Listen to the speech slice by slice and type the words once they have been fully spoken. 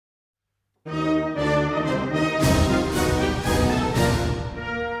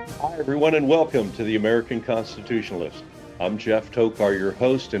Everyone, and welcome to the American Constitutionalist. I'm Jeff Tokar, your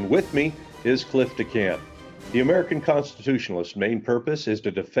host, and with me is Cliff DeCamp. The American Constitutionalist's main purpose is to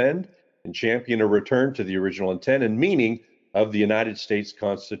defend and champion a return to the original intent and meaning of the United States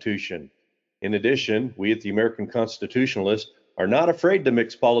Constitution. In addition, we at the American Constitutionalist are not afraid to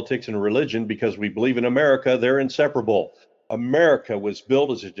mix politics and religion because we believe in America. They're inseparable. America was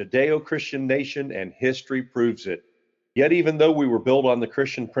built as a Judeo-Christian nation, and history proves it. Yet, even though we were built on the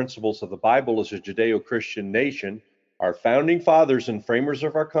Christian principles of the Bible as a Judeo-Christian nation, our founding fathers and framers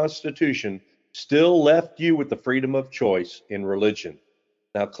of our Constitution still left you with the freedom of choice in religion.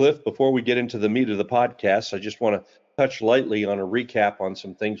 Now, Cliff, before we get into the meat of the podcast, I just want to touch lightly on a recap on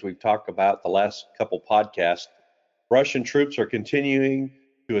some things we've talked about the last couple podcasts. Russian troops are continuing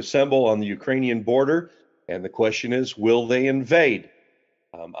to assemble on the Ukrainian border, and the question is, will they invade?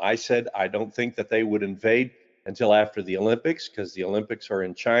 I said I don't think that they would invade until after the Olympics, because the Olympics are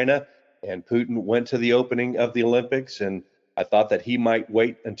in China, and Putin went to the opening of the Olympics, and I thought that he might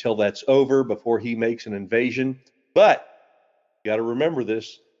wait until that's over before he makes an invasion. But you got to remember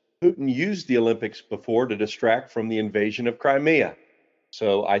this, Putin used the Olympics before to distract from the invasion of Crimea.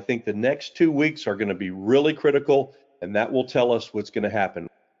 So I think the next 2 weeks are going to be really critical, and that will tell us what's going to happen.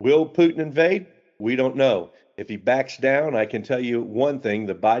 Will Putin invade? We don't know. If he backs down, I can tell you one thing,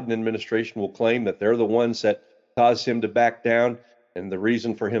 the Biden administration will claim that they're the ones that caused him to back down and the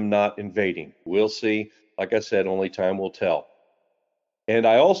reason for him not invading. We'll see. Like I said, only time will tell. And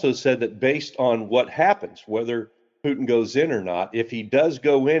I also said that based on what happens, whether Putin goes in or not, if he does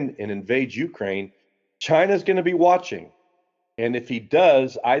go in and invade Ukraine, China's going to be watching. And if he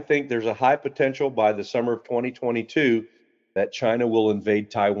does, I think there's a high potential by the summer of 2022 that China will invade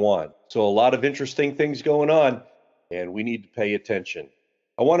Taiwan. So a lot of interesting things going on, and we need to pay attention.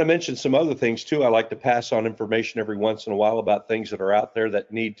 I want to mention some other things too. I like to pass on information every once in a while about things that are out there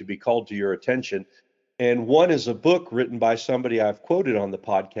that need to be called to your attention. And one is a book written by somebody I've quoted on the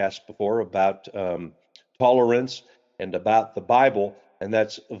podcast before about tolerance and about the Bible, and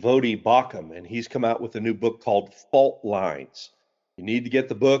that's Voddie Baucham. And he's come out with a new book called Fault Lines. You need to get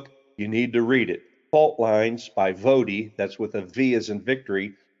the book. You need to read it. Fault Lines by Voddie, that's with a V as in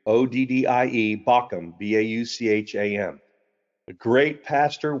victory, Oddie, Baucham, Baucham. A great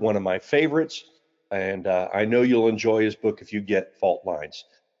pastor, one of my favorites, and I know you'll enjoy his book if you get Fault Lines.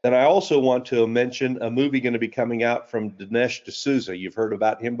 Then I also want to mention a movie going to be coming out from Dinesh D'Souza. You've heard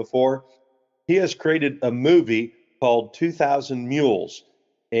about him before. He has created a movie called 2,000 Mules,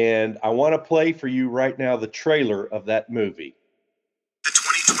 and I want to play for you right now the trailer of that movie. The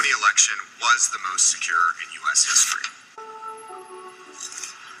 2020 election was the most secure in U.S. history.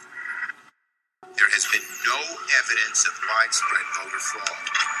 There has been no evidence of widespread voter fraud.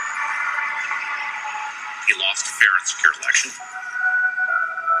 He lost a fair and secure election.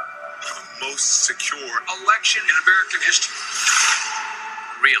 The most secure election in American history.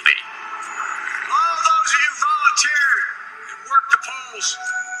 Really? All those of you volunteered and worked the polls,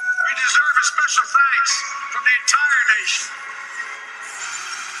 you deserve a special thanks from the entire nation.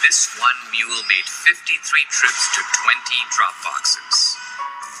 This one mule made 53 trips to 20 drop boxes.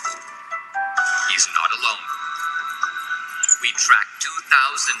 He's not alone. We tracked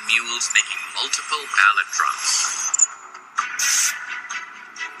 2,000 mules making multiple ballot drops.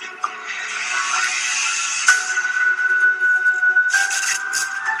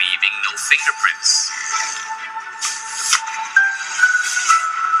 Leaving no fingerprints.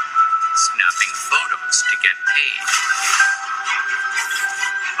 Snapping photos to get paid.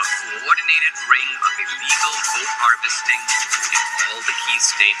 A coordinated ring of illegal vote harvesting in all the key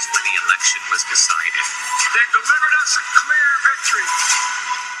states where the election was decided. They delivered us a clear victory.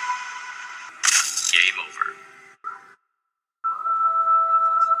 Game over.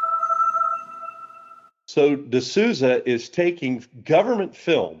 So D'Souza is taking government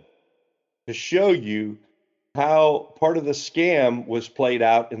film to show you how part of the scam was played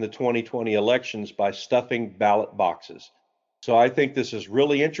out in the 2020 elections by stuffing ballot boxes. So I think this is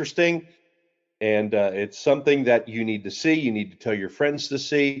really interesting, and it's something that you need to see. You need to tell your friends to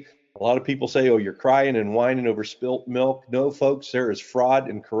see. A lot of people say, oh, you're crying and whining over spilt milk. No, folks, there is fraud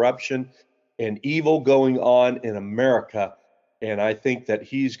and corruption and evil going on in America, and I think that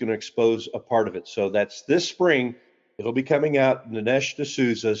he's going to expose a part of it. So that's this spring. It'll be coming out, Dinesh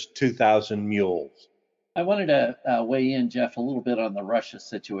D'Souza's 2,000 Mules. I wanted to weigh in, Jeff, a little bit on the Russia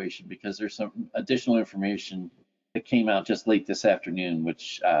situation because there's some additional information that came out just late this afternoon,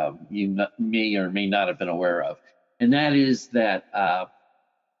 which you may or may not have been aware of. And that is that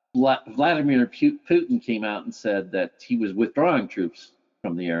Vladimir Putin came out and said that he was withdrawing troops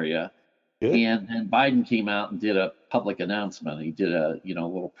from the area. Good. And then Biden came out and did a public announcement. He did a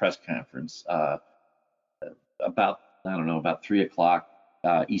little press conference about I don't know about 3 o'clock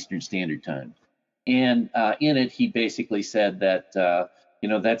Eastern Standard Time, and in it he basically said that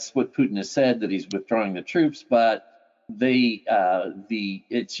that's what Putin has said, that he's withdrawing the troops, but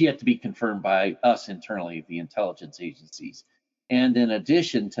it's yet to be confirmed by us internally, the intelligence agencies. And in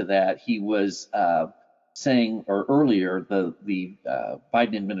addition to that, he was saying, or earlier, the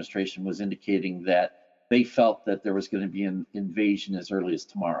Biden administration was indicating that they felt that there was going to be an invasion as early as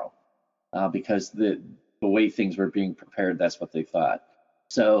tomorrow, because the way things were being prepared, that's what they thought.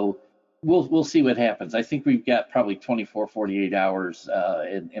 So we'll see what happens. I think we've got probably 24, 48 hours,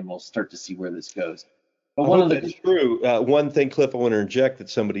 and we'll start to see where this goes. But that's true. One thing, Cliff, I want to interject that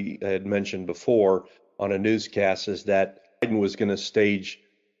somebody had mentioned before on a newscast is that Biden was going to stage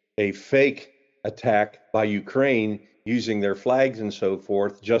a fake attack by Ukraine using their flags and so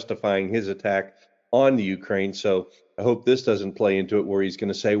forth, justifying his attack on the Ukraine. So I hope this doesn't play into it where he's going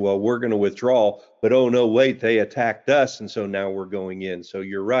to say, well, we're going to withdraw, but oh no, wait, they attacked us, and so now we're going in. So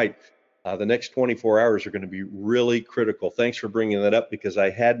you're right. The next 24 hours are going to be really critical. Thanks for bringing that up, because I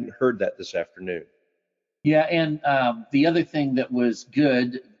hadn't heard that this afternoon. Yeah, and the other thing that was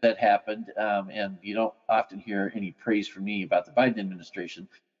good that happened, and you don't often hear any praise from me about the Biden administration,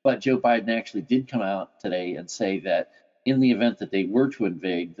 but Joe Biden actually did come out today and say that in the event that they were to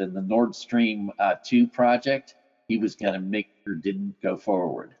invade, then the Nord Stream 2 project, he was going to make sure didn't go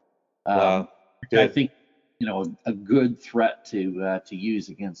forward. Wow. I think, a good threat to use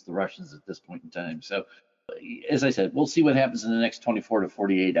against the Russians at this point in time. So, as I said, we'll see what happens in the next 24 to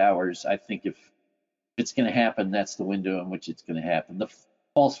 48 hours. I think if it's going to happen, that's the window in which it's going to happen. The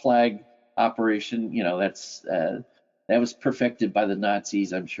false flag operation, that was perfected by the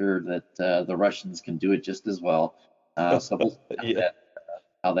Nazis. I'm sure that the Russians can do it just as well. So we'll see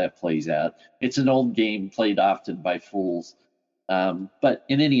how that plays out. It's an old game played often by fools. But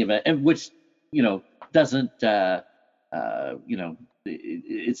in any event, and which, doesn't,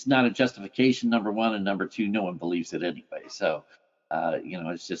 it's not a justification, number one, and number two, no one believes it anyway. So,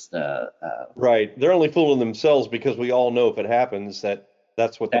 it's just right. They're only fooling themselves, because we all know if it happens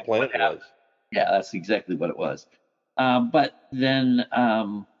that's what the plan was. Yeah, that's exactly what it was. But then,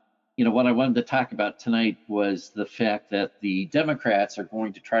 what I wanted to talk about tonight was the fact that the Democrats are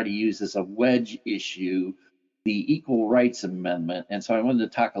going to try to use as a wedge issue the Equal Rights Amendment. And so I wanted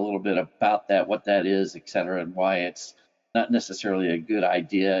to talk a little bit about that, what that is, et cetera, and why it's not necessarily a good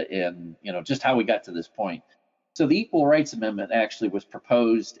idea, and, just how we got to this point. So the Equal Rights Amendment actually was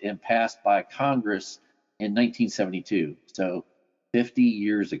proposed and passed by Congress in 1972. So 50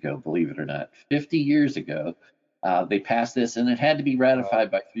 years ago, believe it or not, 50 years ago, they passed this, and it had to be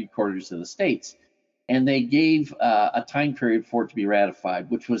ratified by 3/4 of the states. And they gave a time period for it to be ratified,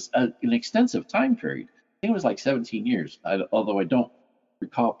 which was an extensive time period. I think it was like 17 years, although I don't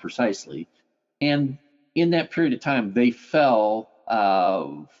recall precisely. And in that period of time, they fell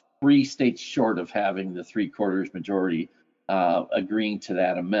 3 states short of having the 3/4 majority agreeing to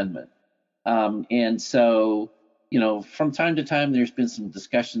that amendment. And so, from time to time, there's been some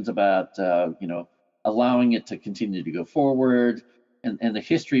discussions about, allowing it to continue to go forward, and the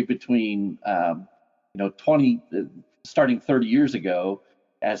history between, starting 30 years ago,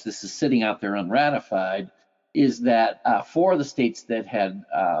 as this is sitting out there unratified, is that 4 of the states that had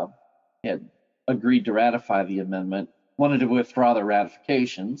agreed to ratify the amendment wanted to withdraw their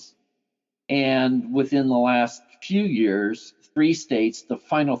ratifications. And within the last few years, 3 states, the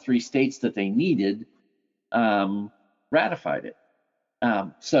final 3 states that they needed, ratified it.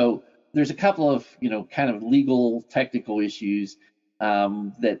 So there's a couple of, kind of legal technical issues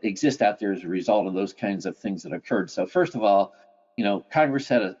that exist out there as a result of those kinds of things that occurred. So first of all, Congress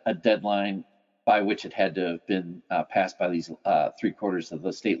had a deadline by which it had to have been passed by these 3/4 of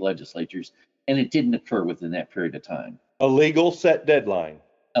the state legislatures, and it didn't occur within that period of time. A legal set deadline.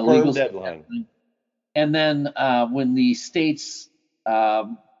 A legal deadline. And then when the states,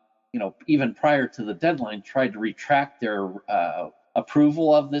 even prior to the deadline, tried to retract their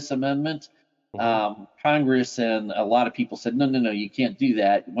approval of this amendment, Congress and a lot of people said, no, you can't do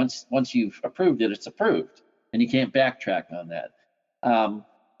that. Once you've approved it, it's approved, and you can't backtrack on that.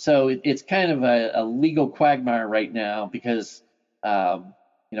 So it's kind of a legal quagmire right now, because, on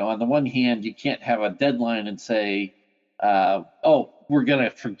the one hand, you can't have a deadline and say, we're going to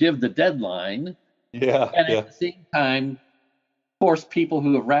forgive the deadline. Yeah. And at the same time, force people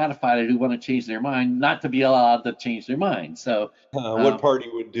who have ratified it, who want to change their mind, not to be allowed to change their mind. So what party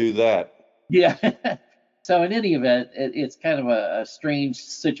would do that? Yeah. So in any event, it's kind of a strange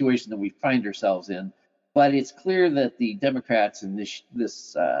situation that we find ourselves in. But it's clear that the Democrats in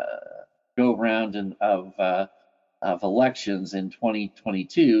this go round of elections in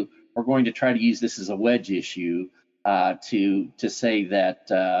 2022 are going to try to use this as a wedge issue to say that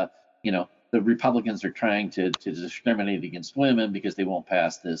the Republicans are trying to discriminate against women because they won't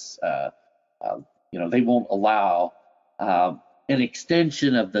pass this. They won't allow an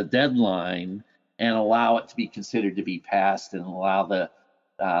extension of the deadline and allow it to be considered to be passed and allow the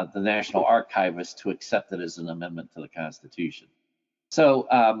National Archivist to accept it as an amendment to the Constitution. So,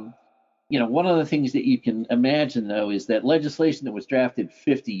 one of the things that you can imagine, though, is that legislation that was drafted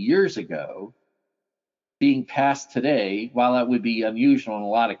 50 years ago being passed today, while that would be unusual in a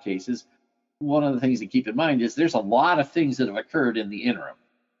lot of cases, one of the things to keep in mind is there's a lot of things that have occurred in the interim.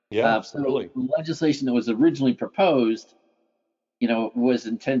 Yeah, absolutely. So legislation that was originally proposed, was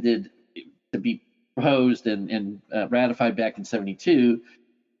intended to be proposed and ratified back in 72,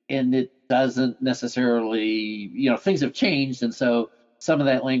 and it doesn't necessarily, things have changed, and so some of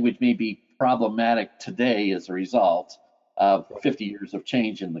that language may be problematic today as a result of 50 years of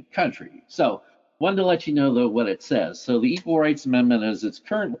change in the country. So, wanted to let you know, though, what it says. So the Equal Rights Amendment, as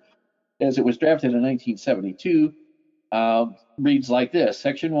it was drafted in 1972, reads like this: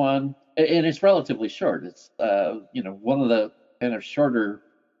 Section 1, and it's relatively short. It's one of the kind of shorter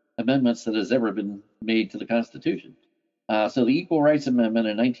amendments that has ever been made to the Constitution. So the Equal Rights Amendment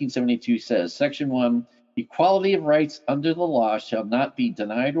in 1972 says, Section 1, equality of rights under the law shall not be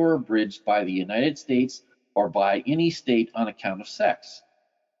denied or abridged by the United States or by any state on account of sex.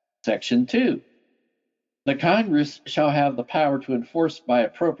 Section 2, the Congress shall have the power to enforce by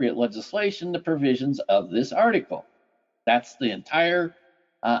appropriate legislation the provisions of this article. That's the entire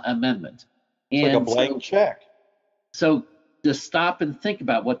amendment. It's like a blank check. So just stop and think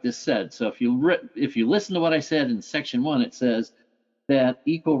about what this said. So if you listen to what I said in Section 1, it says that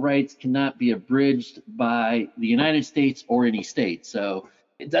equal rights cannot be abridged by the United States or any state. So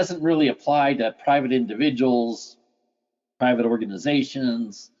it doesn't really apply to private individuals, private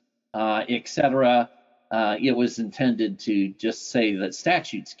organizations, etc. It was intended to just say that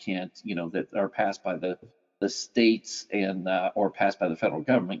statutes can't, that are passed by the states and or passed by the federal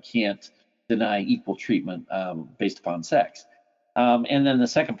government can't deny equal treatment based upon sex. And then the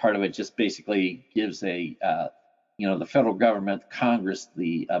second part of it just basically gives the federal government, Congress,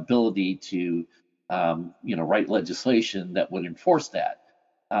 the ability to, write legislation that would enforce that.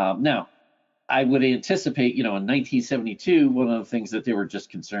 Now, I would anticipate, in 1972, one of the things that they were just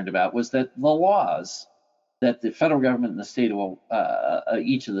concerned about was that the laws that the federal government and the state of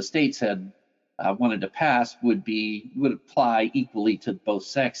each of the states had wanted to pass would apply equally to both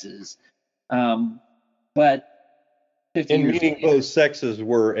sexes. But 50 and years meaning later, both sexes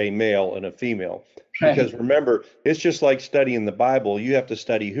were a male and a female. Because remember, it's just like studying the Bible. You have to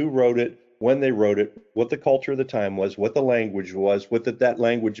study who wrote it, when they wrote it, what the culture of the time was, what the language was, what did that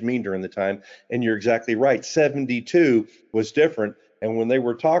language mean during the time. And you're exactly right. 72 was different. And when they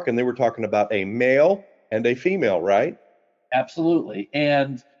were talking about a male and a female, right? Absolutely.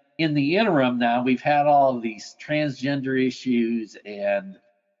 And in the interim now, we've had all of these transgender issues and,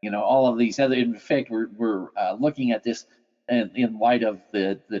 all of these other, in fact, we're looking at this in light of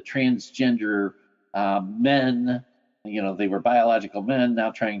the transgender men, they were biological men now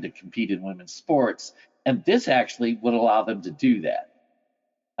trying to compete in women's sports. And this actually would allow them to do that.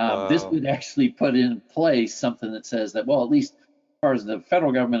 This would actually put in place something that says that, well, at least as far as the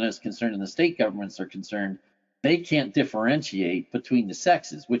federal government is concerned and the state governments are concerned, they can't differentiate between the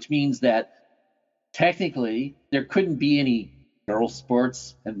sexes, which means that technically there couldn't be any girls'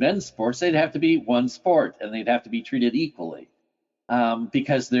 sports and men's sports. They'd have to be one sport and they'd have to be treated equally.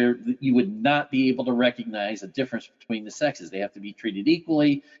 Because you would not be able to recognize a difference between the sexes. They have to be treated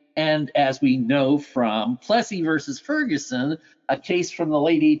equally. And as we know from Plessy versus Ferguson, a case from the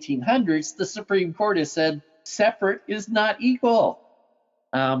late 1800s, the Supreme Court has said separate is not equal.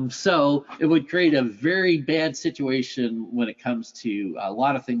 So it would create a very bad situation when it comes to a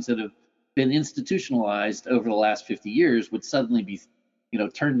lot of things that have been institutionalized over the last 50 years would suddenly be,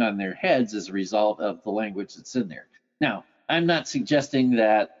 turned on their heads as a result of the language that's in there. Now, I'm not suggesting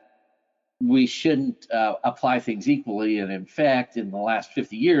that we shouldn't apply things equally. And in fact, in the last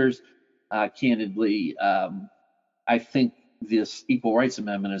 50 years, candidly, I think this Equal Rights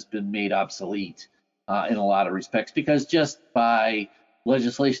Amendment has been made obsolete in a lot of respects, because just by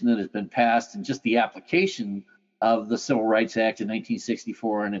legislation that has been passed and just the application of the Civil Rights Act in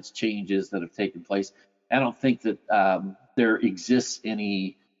 1964 and its changes that have taken place, I don't think that there exists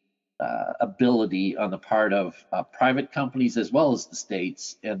any ability on the part of private companies as well as the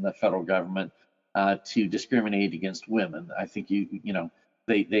states and the federal government to discriminate against women. I think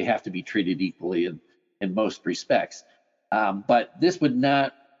they have to be treated equally in most respects. But this would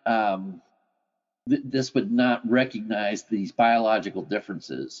not this would not recognize these biological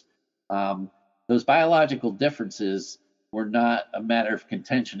differences. Those biological differences were not a matter of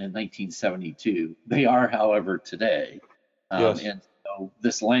contention in 1972. They are, however, today. Yes. And so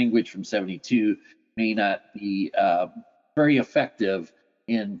this language from 72 may not be very effective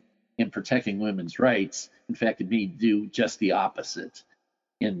in protecting women's rights. In fact, it may do just the opposite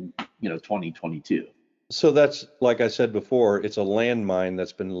in 2022. So that's, like I said before, it's a landmine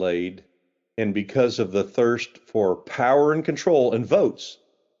that's been laid. And because of the thirst for power and control and votes,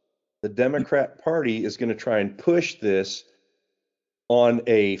 the Democrat Party is going to try and push this on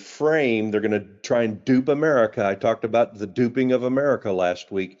a frame. They're going to try and dupe America. I talked about the duping of America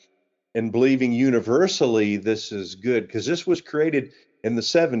last week, and believing universally this is good, because this was created in the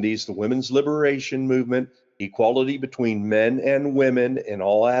 70s, the women's liberation movement, equality between men and women in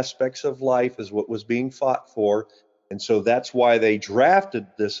all aspects of life is what was being fought for. And so that's why they drafted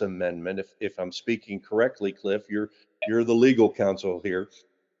this amendment. If I'm speaking correctly, Cliff, you're the legal counsel here.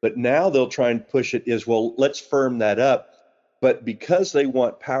 But now they'll try and push it as, well, let's firm that up. But because they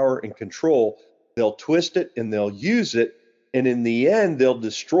want power and control, they'll twist it and they'll use it. And in the end, they'll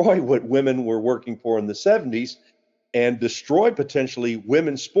destroy what women were working for in the 70s and destroy potentially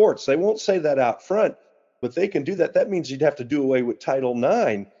women's sports. They won't say that out front, but they can do that. That means you'd have to do away with Title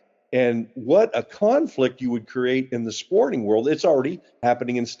IX. And what a conflict you would create in the sporting world. It's already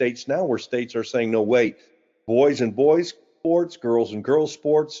happening in states now where states are saying, no, wait, boys and boys sports, girls and girls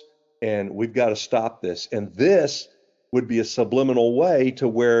sports, and we've got to stop this. And this would be a subliminal way to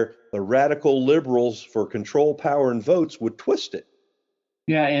where the radical liberals for control, power, and votes would twist it.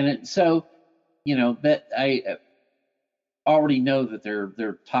 Yeah, and that I already know that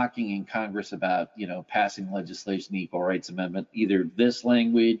they're talking in Congress about passing legislation, the Equal Rights Amendment, either this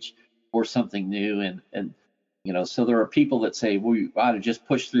language or something new, and so there are people that say we ought to just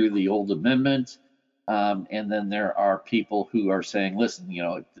push through the old amendment. And then there are people who are saying, listen,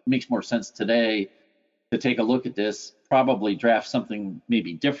 it makes more sense today to take a look at this, probably draft something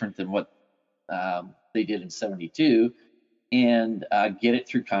maybe different than what they did in 72, and get it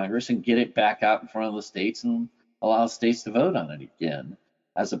through Congress and get it back out in front of the states and allow states to vote on it again,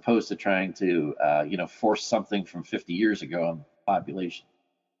 as opposed to trying to, force something from 50 years ago on the population.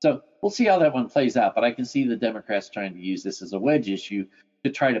 So we'll see how that one plays out. But I can see the Democrats trying to use this as a wedge issue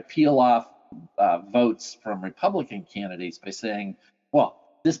to try to peel off votes from Republican candidates by saying, well,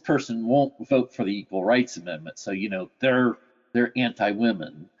 this person won't vote for the Equal Rights Amendment, so they're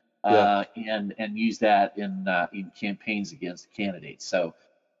anti-women, and use that in campaigns against candidates. So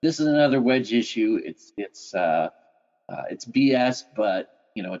this is another wedge issue. It's BS, but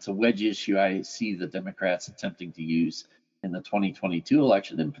it's a wedge issue I see the Democrats attempting to use in the 2022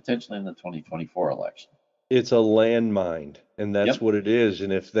 election and potentially in the 2024 election. It's a landmine, and that's what it is.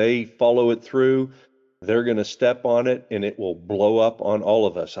 And if they follow it through, they're going to step on it, and it will blow up on all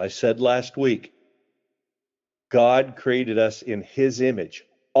of us. I said last week, God created us in his image,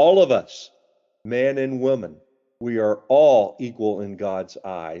 all of us, man and woman. We are all equal in God's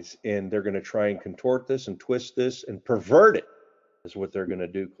eyes, and they're going to try and contort this and twist this and pervert it is what they're going to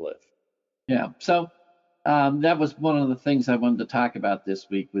do, Cliff. Yeah, so that was one of the things I wanted to talk about this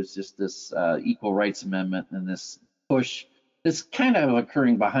week, was just this Equal Rights Amendment and this push that's kind of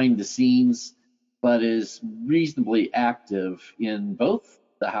occurring behind the scenes, but is reasonably active in both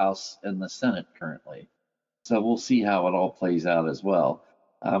the House and the Senate currently. So we'll see how it all plays out as well.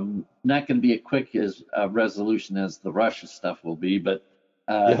 Not going to be a quick resolution as the Russia stuff will be, but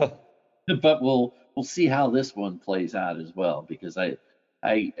we'll see how this one plays out as well, because I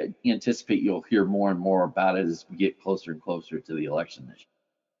anticipate you'll hear more and more about it as we get closer and closer to the election this year.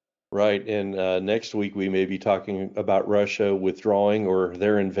 Right, and next week we may be talking about Russia withdrawing or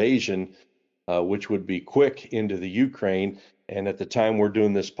their invasion, which would be quick into the Ukraine. And at the time we're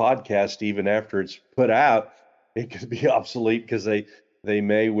doing this podcast, even after it's put out, it could be obsolete because they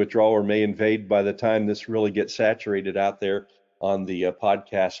may withdraw or may invade by the time this really gets saturated out there on the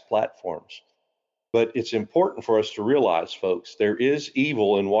podcast platforms. But it's important for us to realize, folks, there is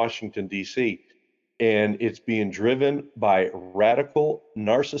evil in Washington, D.C., and it's being driven by radical,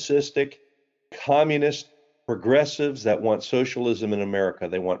 narcissistic, communist progressives that want socialism in America.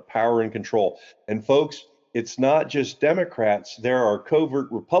 They want power and control. And folks, it's not just Democrats. There are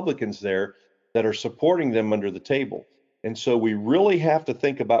covert Republicans there that are supporting them under the table. And so we really have to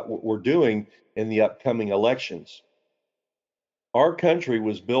think about what we're doing in the upcoming elections. Our country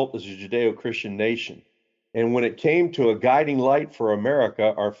was built as a Judeo-Christian nation. And when it came to a guiding light for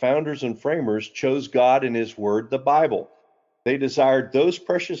America, our founders and framers chose God and his word, the Bible. They desired those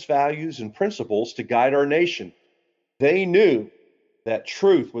precious values and principles to guide our nation. They knew that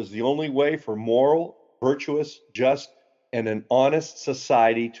truth was the only way for moral, virtuous, just, and an honest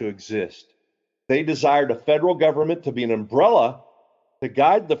society to exist. They desired a federal government to be an umbrella to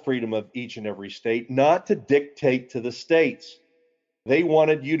guide the freedom of each and every state, not to dictate to the states. They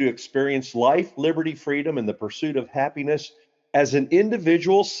wanted you to experience life, liberty, freedom, and the pursuit of happiness as an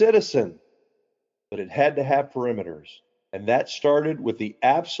individual citizen. But it had to have perimeters. And that started with the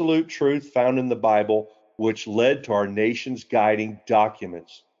absolute truth found in the Bible, which led to our nation's guiding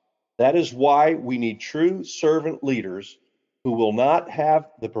documents. That is why we need true servant leaders who will not have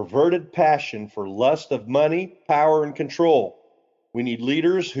the perverted passion for lust of money, power, and control. We need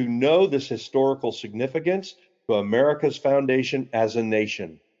leaders who know this historical significance to America's foundation as a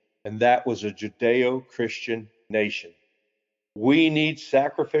nation, and that was a Judeo-Christian nation. We need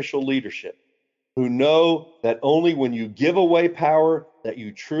sacrificial leadership who know that only when you give away power that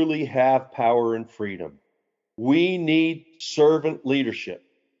you truly have power and freedom. We need servant leadership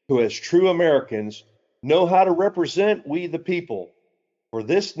who, as true Americans, know how to represent we the people for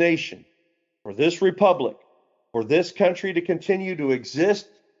this nation, for this republic, for this country to continue to exist.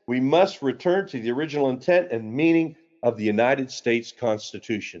 We must return to the original intent and meaning of the United States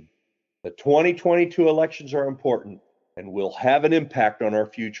Constitution. The 2022 elections are important and will have an impact on our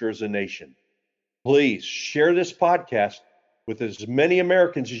future as a nation. Please share this podcast with as many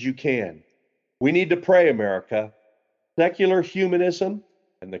Americans as you can. We need to pray, America. Secular humanism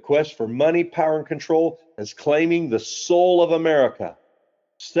and the quest for money, power, and control is claiming the soul of America.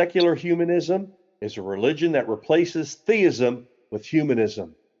 Secular humanism is a religion that replaces theism with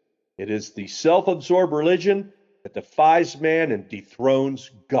humanism. It is the self-absorbed religion that defies man and dethrones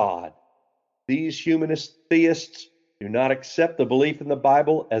God. These humanist theists do not accept the belief in the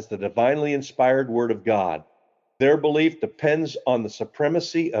Bible as the divinely inspired Word of God. Their belief depends on the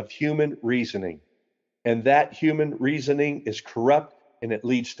supremacy of human reasoning. And that human reasoning is corrupt, and it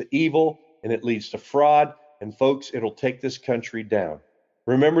leads to evil, and it leads to fraud, and folks, it'll take this country down.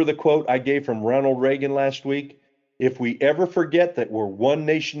 Remember the quote I gave from Ronald Reagan last week? If we ever forget that we're one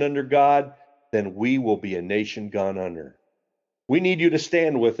nation under God, then we will be a nation gone under. We need you to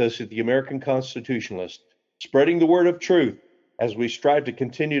stand with us at the American Constitutionalist, spreading the word of truth as we strive to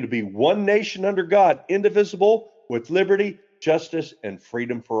continue to be one nation under God, indivisible, with liberty, justice, and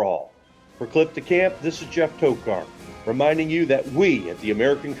freedom for all. For Cliff DeCamp, this is Jeff Tokar, reminding you that we at the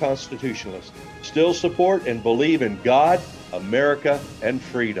American Constitutionalist still support and believe in God, America, and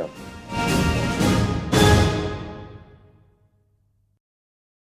freedom.